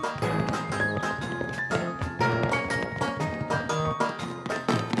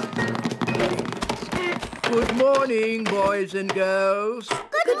 Good morning, boys and girls.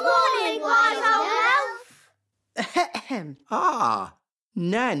 Good morning, wise old elf. Ah,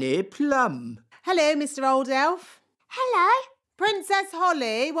 Nanny Plum. Hello, Mr. Old Elf. Hello. Princess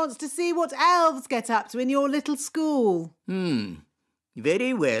Holly wants to see what elves get up to in your little school.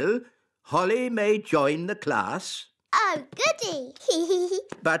 Very well. Holly may join the class. Oh, goody.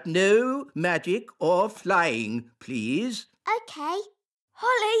 But no magic or flying, please. OK.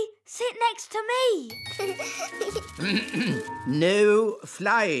 Holly, sit next to me. No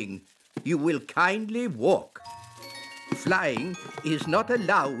flying. You will kindly walk. Flying is not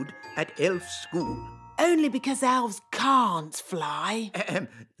allowed at elf school. Only because elves can't fly.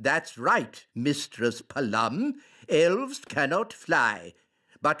 That's right, Mistress Plum. Elves cannot fly,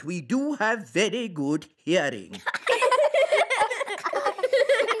 but we do have very good hearing.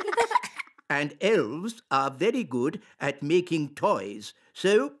 And elves are very good at making toys.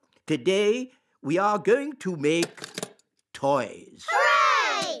 So today we are going to make toys.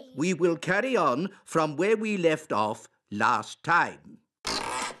 Hooray! We will carry on from where we left off last time.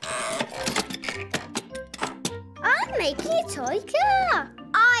 I'm making a toy car.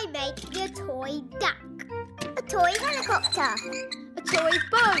 I'm making a toy duck. A toy helicopter. A toy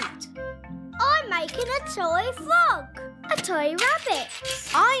boat. I'm making a toy frog. A toy rabbit.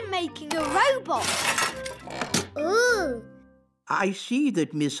 I'm making a robot. Ooh. I see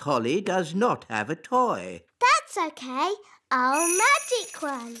that Miss Holly does not have a toy. That's OK. I'll magic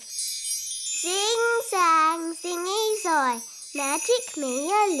one. Zing, zang, zingy, zoy. Magic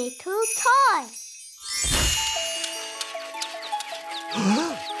me a little toy.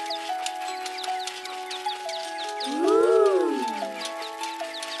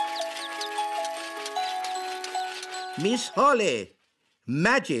 Miss Holly,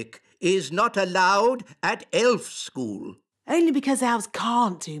 magic is not allowed at elf school. Only because elves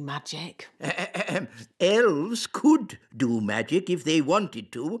can't do magic. Elves could do magic if they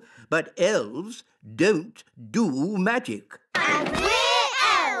wanted to, but elves don't do magic. And we're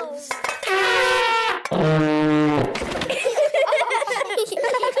elves.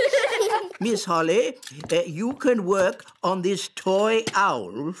 Miss Holly, you can work on this toy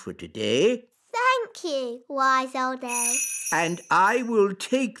owl for today. Thank you, wise old elf. And I will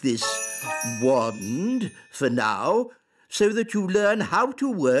take this wand for now so that you learn how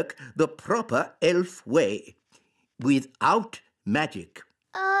to work the proper elf way, without magic.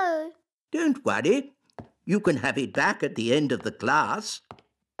 Oh. Don't worry. You can have it back at the end of the class.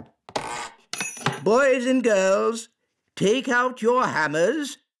 Boys and girls, take out your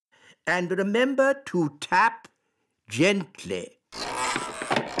hammers and remember to tap gently.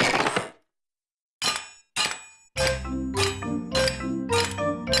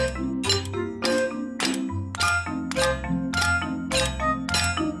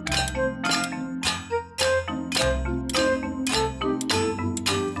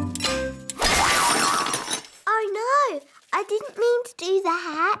 I didn't mean to do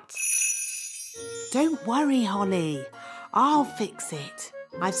that. Don't worry, Holly. I'll fix it.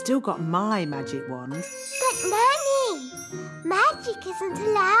 I've still got my magic wand. But, Nanny, magic isn't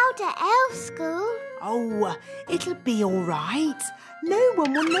allowed at elf school. Oh, it'll be all right. No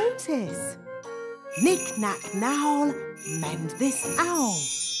one will notice. Knick-knack-knowl, mend this owl.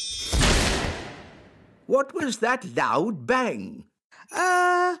 What was that loud bang?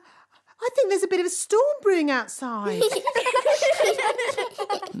 I think there's a bit of a storm brewing outside.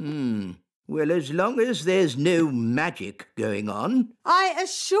 Well, as long as there's no magic going on. I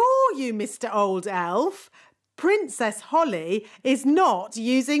assure you, Mr. Old Elf, Princess Holly is not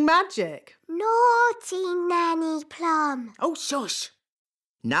using magic. Naughty Nanny Plum. Oh, shush.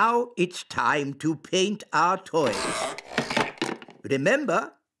 Now it's time to paint our toys.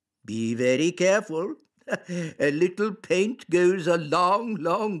 Remember, be very careful. A little paint goes a long,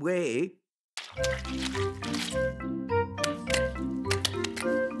 long way.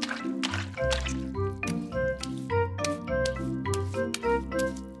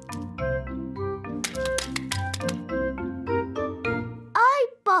 Oh,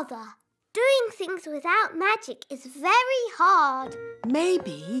 bother. Doing things without magic is very hard.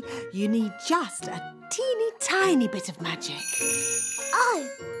 Maybe you need just a teeny tiny bit of magic. Oh,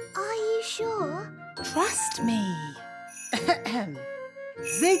 are you sure? Trust me.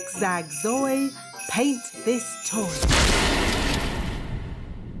 Zigzag Zoe, paint this toy.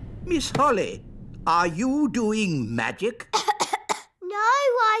 Miss Holly, are you doing magic? No,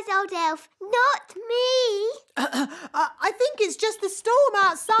 wise old elf, not me. I think it's just the storm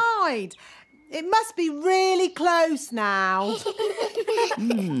outside. It must be really close now.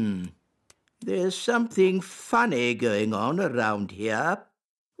 There's something funny going on around here.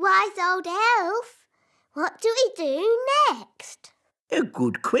 Wise old elf, what do we do next? A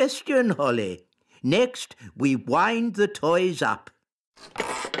good question, Holly. Next, we wind the toys up.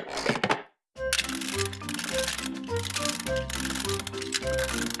 Look,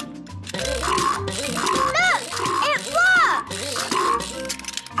 it works!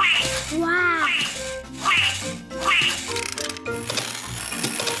 Wow!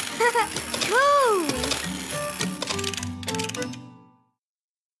 Cool!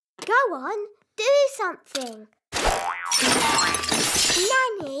 Go on, do something.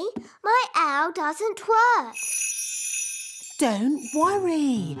 Nanny, my owl doesn't work. Don't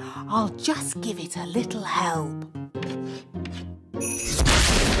worry. I'll just give it a little help.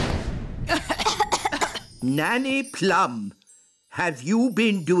 Nanny Plum, have you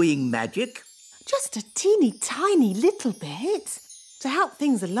been doing magic? Just a teeny tiny little bit to help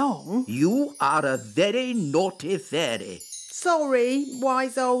things along. You are a very naughty fairy. Sorry,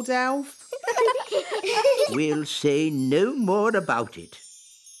 wise old elf. We'll say no more about it.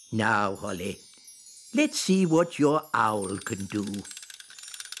 Now, Holly, let's see what your owl can do.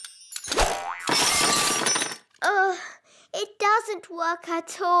 It doesn't work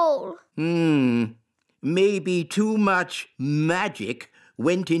at all. Maybe too much magic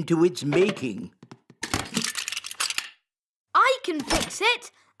went into its making. I can fix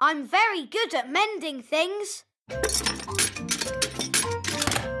it. I'm very good at mending things.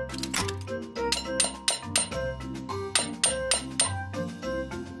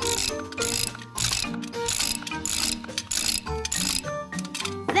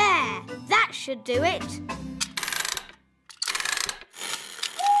 There, that should do it.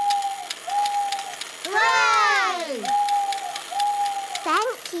 Hooray!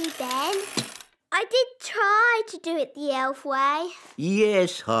 Thank you, Ben. I did try to do it the elf way.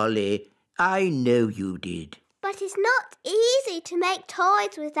 Yes, Holly, I know you did. But it's not easy to make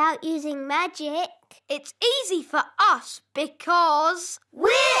toys without using magic. It's easy for us because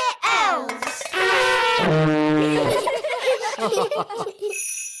we're elves!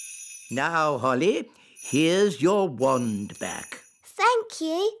 Now, Holly, here's your wand back. Thank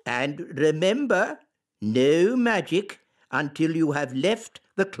you. And remember, no magic until you have left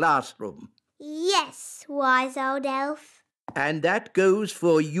the classroom. Yes, wise old elf. And that goes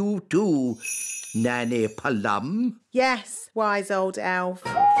for you too, Nanny Plum. Yes, wise old elf.